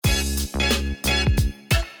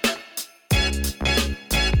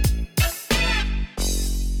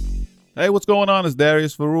Hey, what's going on? It's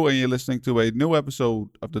Darius Faru, and you're listening to a new episode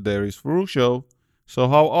of the Darius Faru Show. So,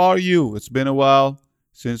 how are you? It's been a while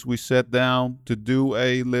since we sat down to do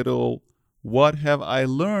a little What Have I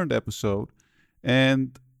Learned episode.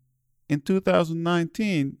 And in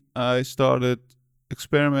 2019, I started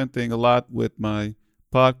experimenting a lot with my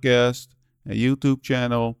podcast and YouTube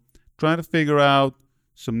channel, trying to figure out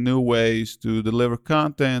some new ways to deliver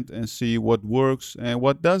content and see what works and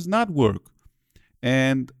what does not work.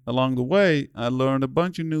 And along the way, I learned a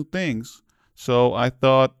bunch of new things. So I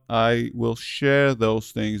thought I will share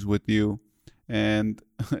those things with you. And,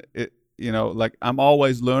 like I'm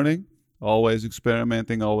always learning, always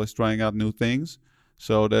experimenting, always trying out new things.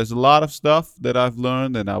 So there's a lot of stuff that I've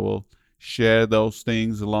learned, and I will share those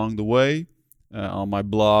things along the way on my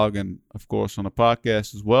blog and, of course, on a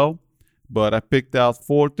podcast as well. But I picked out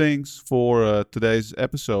 4 things for today's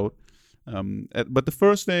episode. But the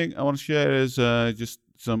first thing I want to share is just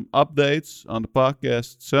some updates on the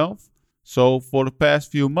podcast itself. So for the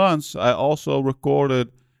past few months, I also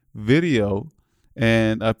recorded video,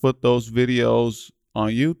 and I put those videos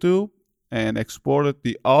on YouTube and exported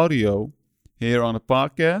the audio here on the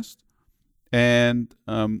podcast. And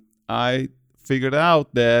I figured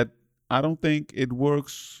out that I don't think it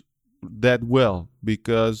works that well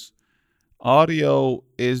because audio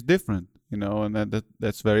is different. And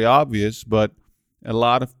that's very obvious. But a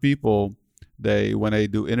lot of people, when they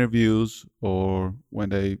do interviews or when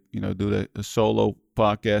they, do a solo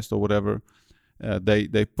podcast or whatever,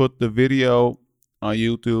 they put the video on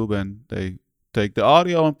YouTube and they take the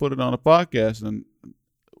audio and put it on a podcast. And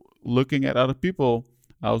looking at other people,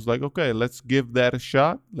 I was like, okay, let's give that a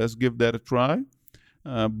shot. Let's give that a try.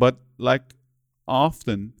 But like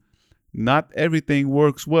often, not everything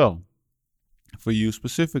works well for you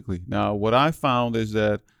specifically. Now, what I found is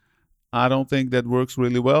that I don't think that works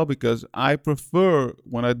really well because I prefer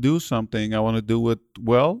when I do something, I want to do it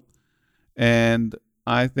well. And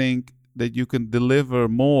I think that you can deliver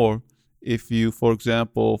more if you, for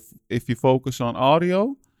example, if you focus on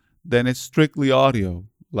audio, then it's strictly audio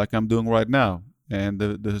like I'm doing right now. And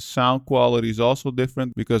the sound quality is also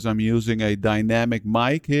different because I'm using a dynamic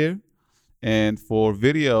mic here. And for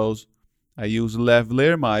videos, I use a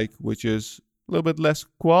lavalier mic, which is a little bit less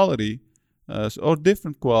quality or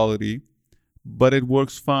different quality, but it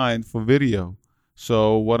works fine for video.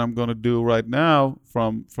 So what I'm going to do right now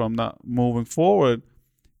from not moving forward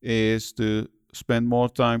is to spend more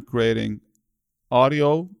time creating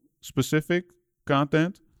audio specific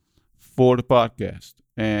content for the podcast.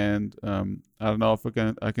 And I don't know if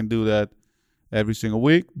I can do that every single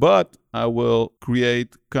week, but I will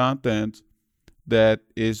create content that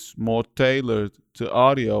is more tailored to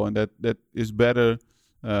audio and that is better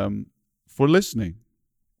for listening.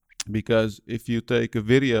 Because if you take a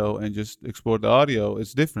video and just export the audio,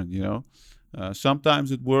 it's different,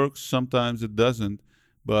 Sometimes it works, sometimes it doesn't.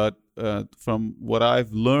 But from what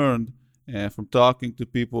I've learned and from talking to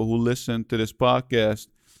people who listen to this podcast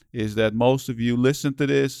is that most of you listen to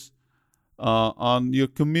this on your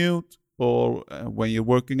commute or when you're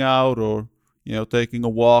working out or, taking a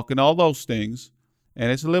walk and all those things. And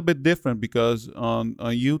it's a little bit different because on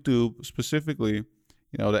YouTube specifically,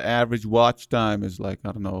 the average watch time is like,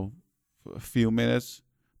 I don't know, a few minutes,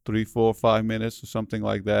 3, 4, 5 minutes or something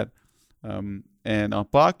like that. And on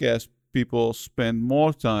podcasts, people spend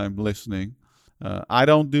more time listening. I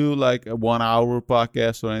don't do like a 1-hour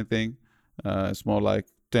podcast or anything. It's more like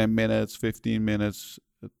 10 minutes, 15 minutes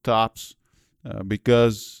tops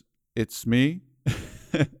because it's me.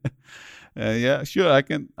 Yeah, sure, I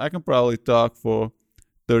can probably talk for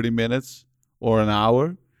 30 minutes or an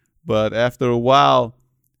hour, but after a while,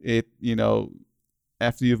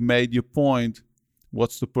 after you've made your point,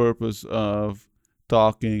 what's the purpose of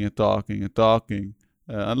talking and talking and talking?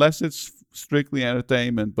 Unless it's strictly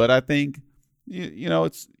entertainment. But I think,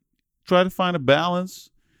 it's try to find a balance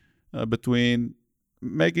between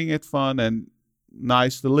making it fun and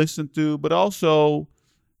nice to listen to, but also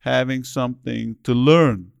having something to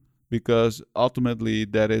learn. Because ultimately,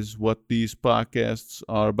 that is what these podcasts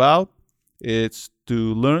are about. It's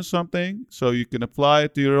to learn something so you can apply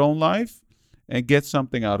it to your own life and get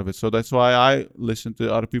something out of it. So that's why I listen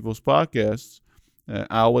to other people's podcasts.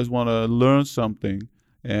 I always want to learn something.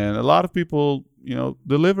 And a lot of people,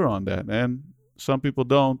 deliver on that. And some people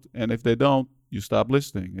don't. And if they don't, you stop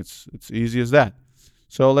listening. It's easy as that.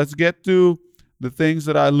 So let's get to the things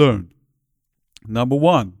that I learned. Number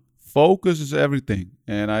 1. Focus is everything.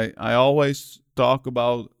 And I always talk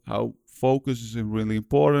about how focus is really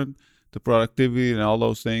important to productivity and all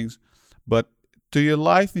those things. But to your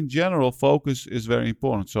life in general, focus is very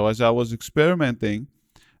important. So as I was experimenting,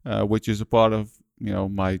 which is a part of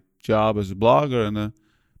my job as a blogger and a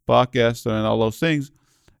podcaster and all those things,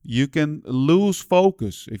 you can lose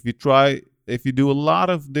focus if you do a lot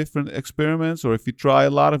of different experiments, or if you try a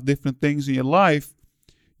lot of different things in your life.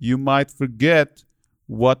 You might forget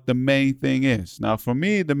what the main thing is. Now, for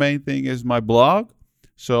me, the main thing is my blog.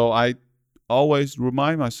 So I always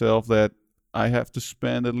remind myself that I have to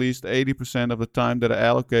spend at least 80% of the time that I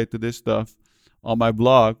allocate to this stuff on my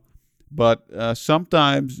blog. But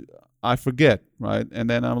sometimes I forget, right? And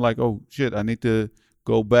then I'm like, oh shit, I need to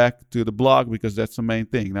go back to the blog because that's the main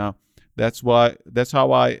thing. Now, that's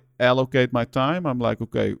how I allocate my time. I'm like,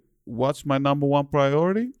 okay, what's my number one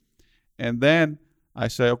priority? And then I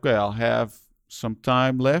say, okay, I'll have some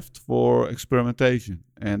time left for experimentation.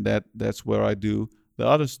 And that's where I do the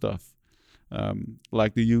other stuff,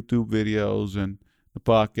 like the YouTube videos and the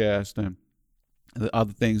podcast and the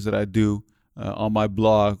other things that I do on my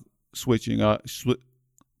blog, switching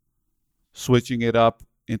it up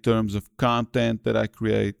in terms of content that I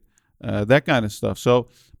create, that kind of stuff. So,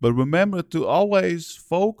 but remember to always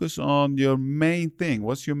focus on your main thing.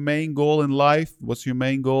 What's your main goal in life? What's your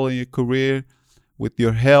main goal in your career, with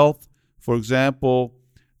your health? For example,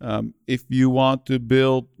 if you want to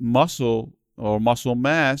build muscle or muscle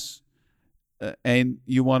mass, and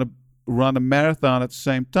you want to run a marathon at the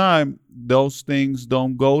same time, those things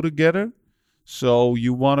don't go together. So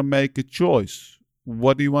you want to make a choice.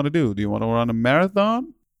 What do you want to do? Do you want to run a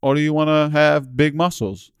marathon, or do you want to have big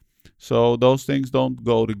muscles? So those things don't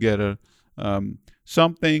go together.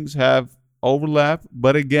 Some things have overlap,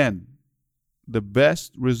 but again, the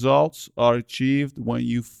best results are achieved when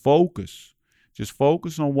you focus. Just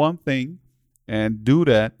focus on one thing and do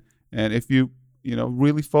that. And if you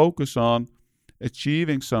really focus on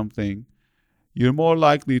achieving something, you're more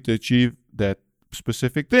likely to achieve that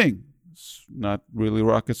specific thing. It's not really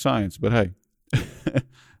rocket science, but hey,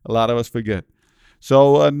 a lot of us forget.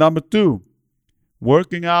 So number 2,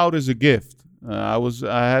 working out is a gift. I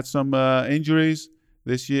had some injuries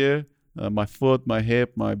this year, my foot, my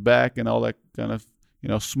hip, my back, and all that kind of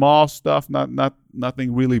small stuff,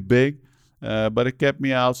 nothing really big, but it kept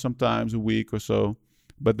me out sometimes a week or so.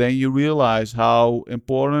 But then you realize how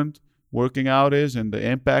important working out is and the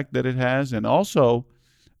impact that it has, and also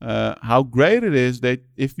how great it is that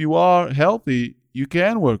if you are healthy, you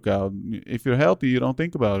can work out. If you're healthy, you don't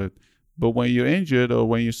think about it. But when you're injured or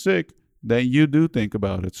when you're sick, then you do think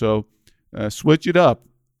about it. So switch it up.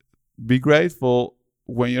 Be grateful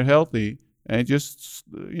when you're healthy, and just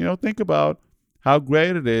think about how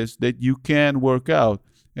great it is that you can work out.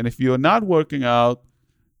 And if you're not working out,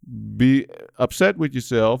 be upset with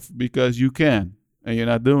yourself because you can and you're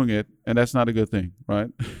not doing it, and that's not a good thing, right?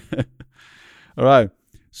 All right.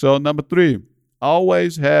 So number 3,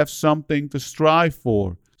 always have something to strive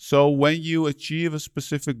for. So when you achieve a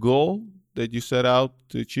specific goal that you set out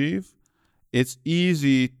to achieve, it's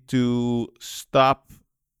easy to stop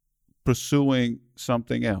pursuing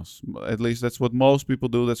something else. At least that's what most people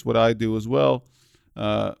do. That's what I do as well.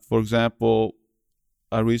 For example,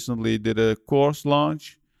 I recently did a course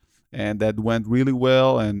launch, and that went really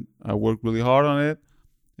well, and I worked really hard on it,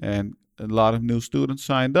 and a lot of new students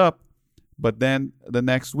signed up. But then the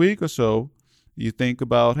next week or so, you think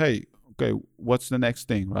about, hey, okay, what's the next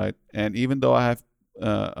thing, right? And even though I have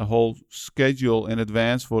a whole schedule in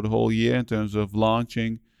advance for the whole year in terms of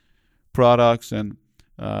launching products and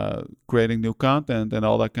creating new content and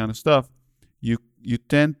all that kind of stuff, you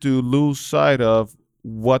tend to lose sight of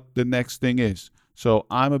what the next thing is. So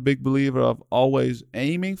I'm a big believer of always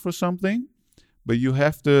aiming for something, but you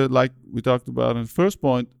have to, like we talked about in the first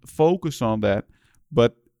point, focus on that.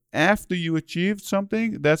 But after you achieved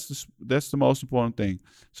something, that's the most important thing.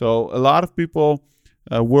 So a lot of people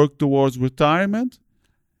work towards retirement,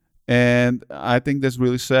 and I think that's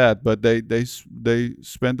really sad. But they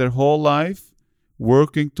spend their whole life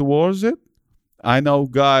working towards it. I know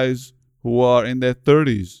guys who are in their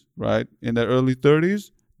 30s, right? In their early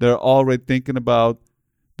 30s, they're already thinking about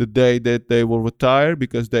the day that they will retire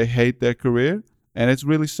because they hate their career, and it's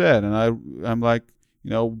really sad. And I'm like,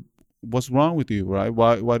 what's wrong with you, right?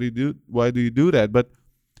 Why do you do that? But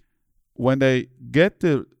when they get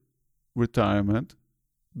to retirement,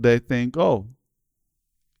 they think, oh,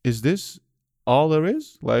 is this all there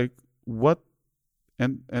is? Like, what?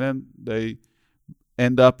 And then they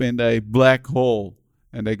end up in a black hole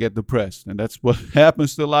and they get depressed. And that's what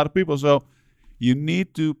happens to a lot of people. So you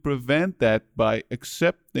need to prevent that by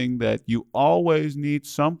accepting that you always need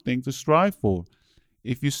something to strive for.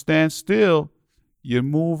 If you stand still, you're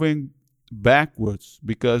moving backwards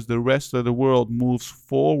because the rest of the world moves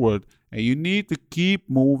forward, and you need to keep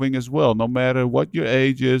moving as well, no matter what your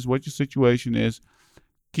age is, what your situation is.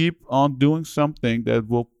 keep on doing something that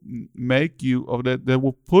will make you, or that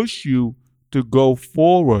will push you to go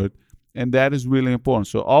forward. And that is really important.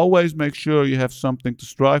 So always make sure you have something to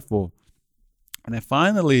strive for. And then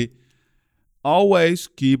finally, always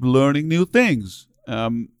keep learning new things.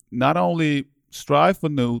 Not only strive for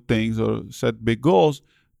new things or set big goals,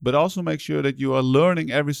 but also make sure that you are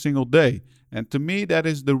learning every single day. And to me, that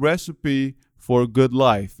is the recipe for a good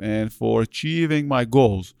life and for achieving my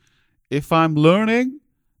goals. If I'm learning,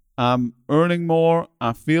 I'm earning more,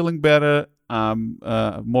 I'm feeling better, I'm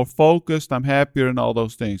more focused, I'm happier, and all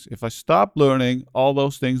those things. If I stop learning, all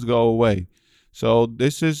those things go away. So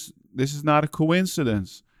this is not a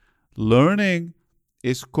coincidence. Learning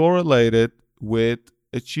is correlated with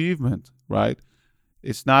achievement, right?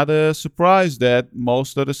 It's not a surprise that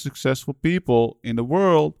most of the successful people in the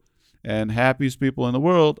world and happiest people in the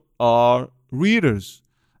world are readers.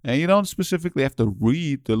 And you don't specifically have to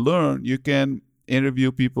read to learn. You can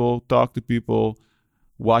interview people, talk to people,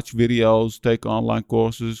 watch videos, take online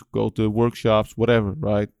courses, go to workshops, whatever,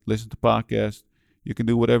 right? Listen to podcasts. You can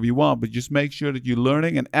do whatever you want, but just make sure that you're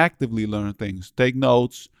learning and actively learn things. Take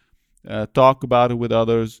notes, talk about it with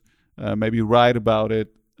others, maybe write about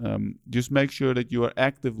it. Just make sure that you are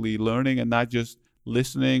actively learning and not just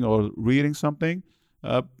listening or reading something.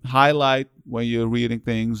 Highlight when you're reading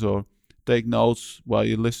things, or take notes while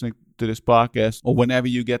you're listening to this podcast, or whenever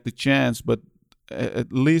you get the chance. But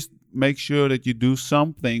at least make sure that you do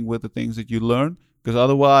something with the things that you learn, because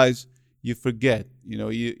otherwise you forget.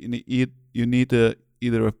 You need to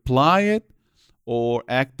either apply it or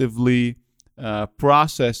actively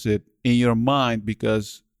process it in your mind,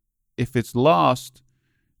 because if it's lost,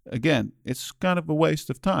 again, it's kind of a waste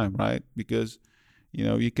of time, right? Because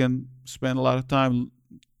you can spend a lot of time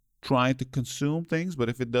trying to consume things, but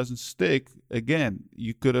if it doesn't stick, again,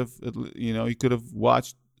 you could have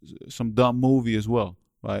watched some dumb movie as well,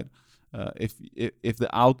 right? If the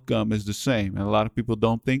outcome is the same, and a lot of people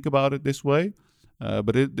don't think about it this way,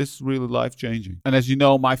 but this is really life changing. And as you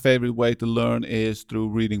know, my favorite way to learn is through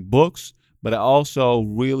reading books, but I also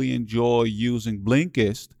really enjoy using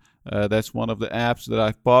Blinkist. That's one of the apps that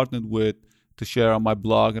I've partnered with to share on my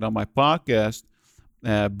blog and on my podcast.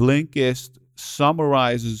 Blinkist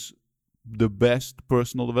summarizes the best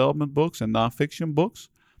personal development books and nonfiction books,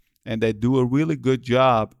 and they do a really good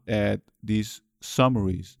job at these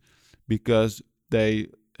summaries, because they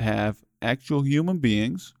have actual human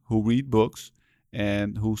beings who read books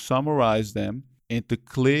and who summarize them into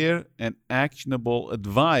clear and actionable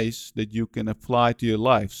advice that you can apply to your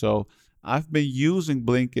life. So I've been using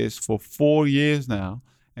Blinkist for 4 years now,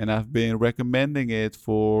 and I've been recommending it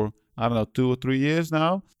for, 2 or 3 years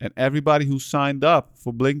now. And everybody who signed up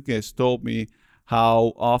for Blinkist told me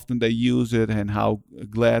how often they use it and how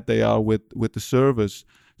glad they are with the service.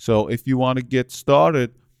 So if you want to get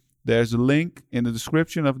started, there's a link in the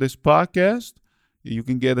description of this podcast. You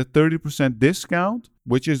can get a 30% discount,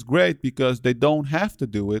 which is great because they don't have to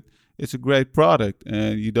do it. It's a great product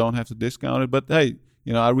and you don't have to discount it. But hey,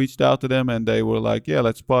 I reached out to them and they were like, yeah,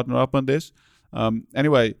 let's partner up on this.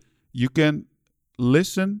 Anyway, you can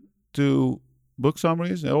listen to book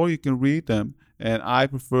summaries or you can read them. And I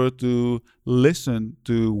prefer to listen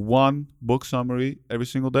to one book summary every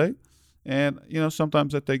single day. And,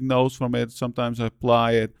 sometimes I take notes from it. Sometimes I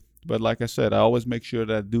apply it. But like I said, I always make sure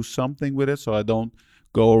that I do something with it so I don't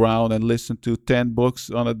go around and listen to 10 books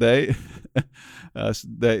on a day.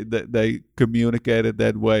 They communicate it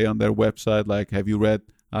that way on their website. Like, have you read,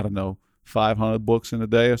 500 books in a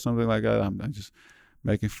day or something like that? I'm just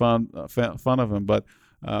making fun of them. But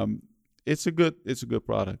it's a good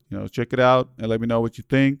product. Check it out and let me know what you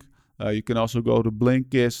think. You can also go to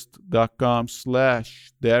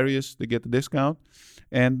Blinkist.com/Darius to get the discount.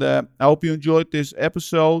 And I hope you enjoyed this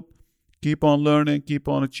episode. Keep on learning, keep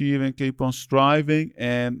on achieving, keep on striving.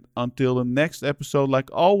 And until the next episode,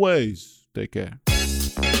 like always, take care.